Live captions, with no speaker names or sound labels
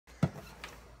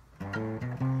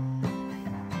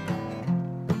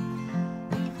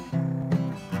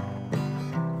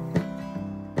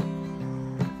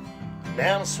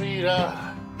Now my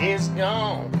sweetheart is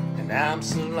gone and I'm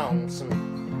so lonesome.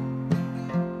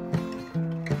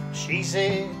 She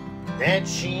said that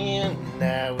she and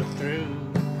I were through,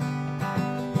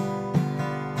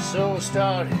 so I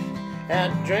started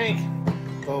out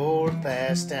drinking for a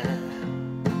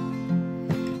pastime.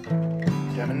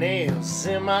 Got my nails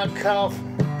in my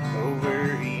coffin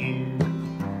over you.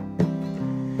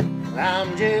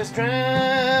 I'm just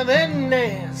driving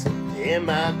nails in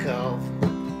my coffin.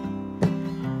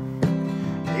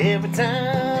 Every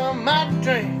time I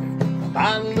drink a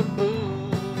bottle of booze,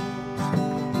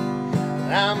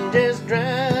 I'm just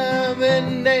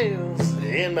driving nails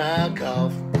in my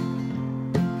coffin.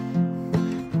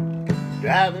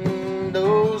 Driving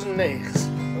those nails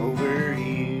over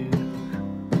you.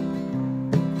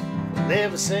 Well,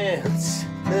 ever since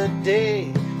the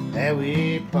day that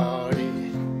we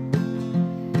parted,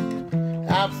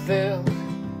 I felt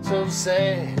so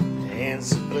sad and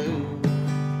so blue.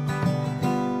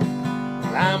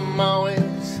 I'm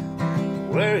always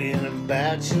worrying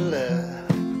about your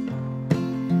love,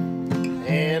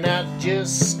 and I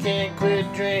just can't quit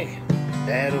drinking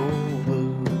that old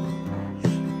booze.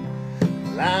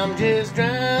 Well, I'm just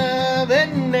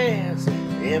driving nails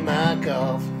in my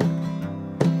coffin.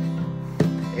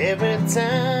 Every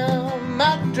time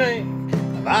I drink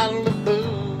a bottle of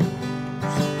booze,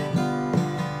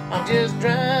 I'm just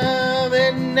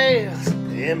driving nails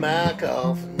in my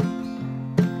coffin.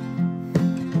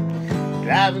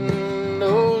 Driving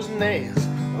those nails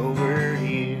over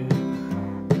you.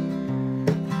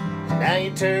 Now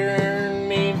you turn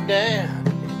me down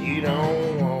and you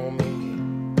don't want me.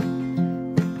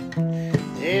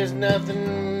 There's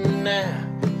nothing now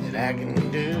that I can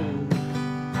do.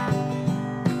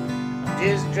 I'm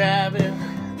just driving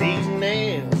these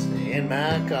nails in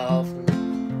my coffin,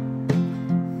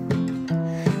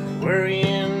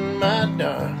 worrying my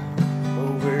darling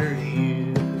over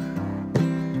you.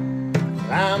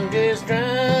 I'm just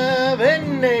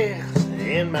driving nails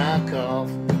in my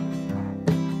coffin.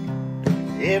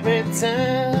 Every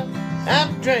time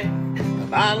I drink a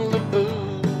bottle of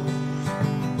booze,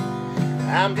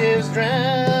 I'm just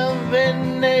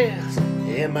driving nails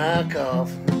in my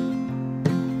coffin.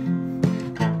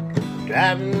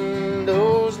 Driving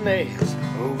those nails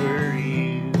over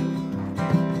you.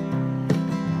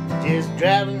 Just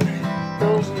driving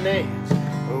those nails